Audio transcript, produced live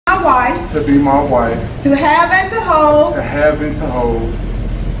wife. To be my wife. To have and to hold. To have and to hold.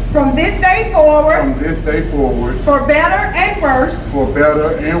 From this day forward. From this day forward. For better and worse. For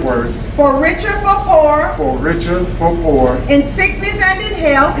better and worse. For richer, for poor. For richer, for poor. In sickness and in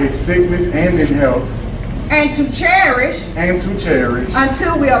health. In sickness and in health. And to cherish. And to cherish.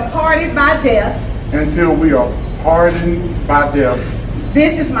 Until we are parted by death. Until we are pardoned by death.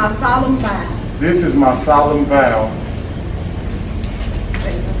 This is my solemn vow. This is my solemn vow.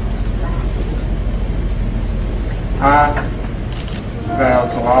 I vow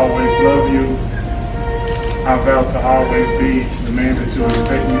to always love you. I vow to always be the man that you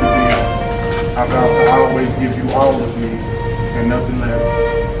expect me to be. I vow to always give you all of me and nothing less.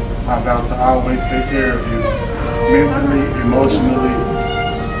 I vow to always take care of you, mentally, emotionally.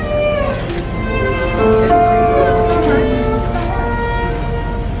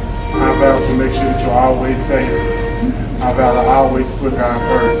 I vow to make sure that you're always safe. I vow to always put God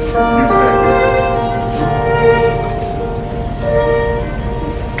first. You say.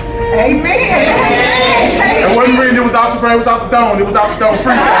 Amen. It wasn't written, it was off the brain, it was off the dome, it was off the dome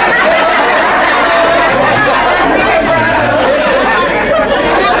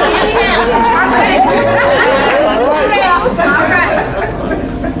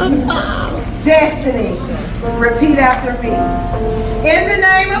Destiny. Repeat after me. In the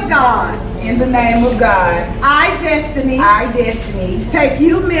name of God. In the name of God. I, Destiny. I, Destiny. Take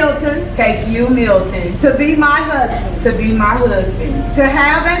you, Milton. Take you, Milton. To be my husband. To be my husband. To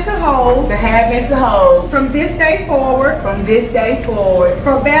have and to hold. To have and to hold. From this day forward. From this day forward.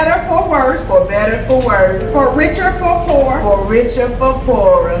 For better, for worse. For better, for worse. For richer, for poor. For richer, for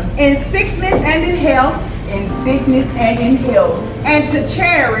poorer. In sickness and in health. In sickness and in health. And to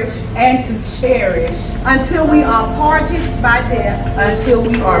cherish. And to cherish. Until we are parted by death. Until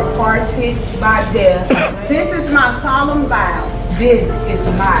we are parted by death. This is my solemn vow. This is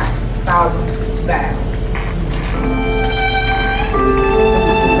my solemn vow.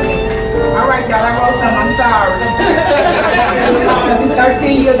 All right, y'all, I wrote some. I'm sorry. These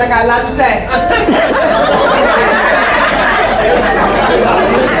 13 years, I got a lot to say.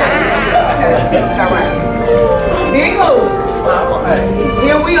 All right. Be cool.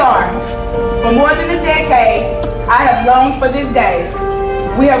 Here we are. For more than a decade, I have longed for this day.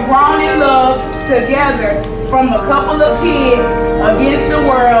 We have grown in love together, from a couple of kids against the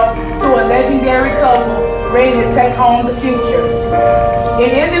world to a legendary couple ready to take home the future.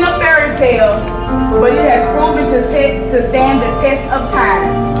 It isn't a fairy tale, but it has proven to stand the test of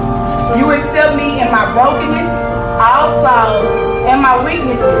time. You accept me in my brokenness, all flaws, and my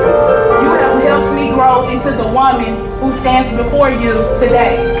weaknesses. You have helped me grow into the woman who stands before you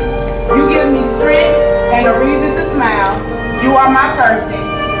today. You give me strength and a reason to smile. You are my person,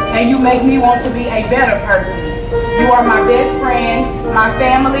 and you make me want to be a better person. You are my best friend, my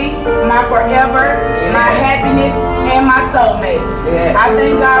family, my forever, my happiness, and my soulmate. I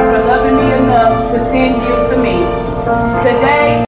thank God for loving me enough to send you to me. Today,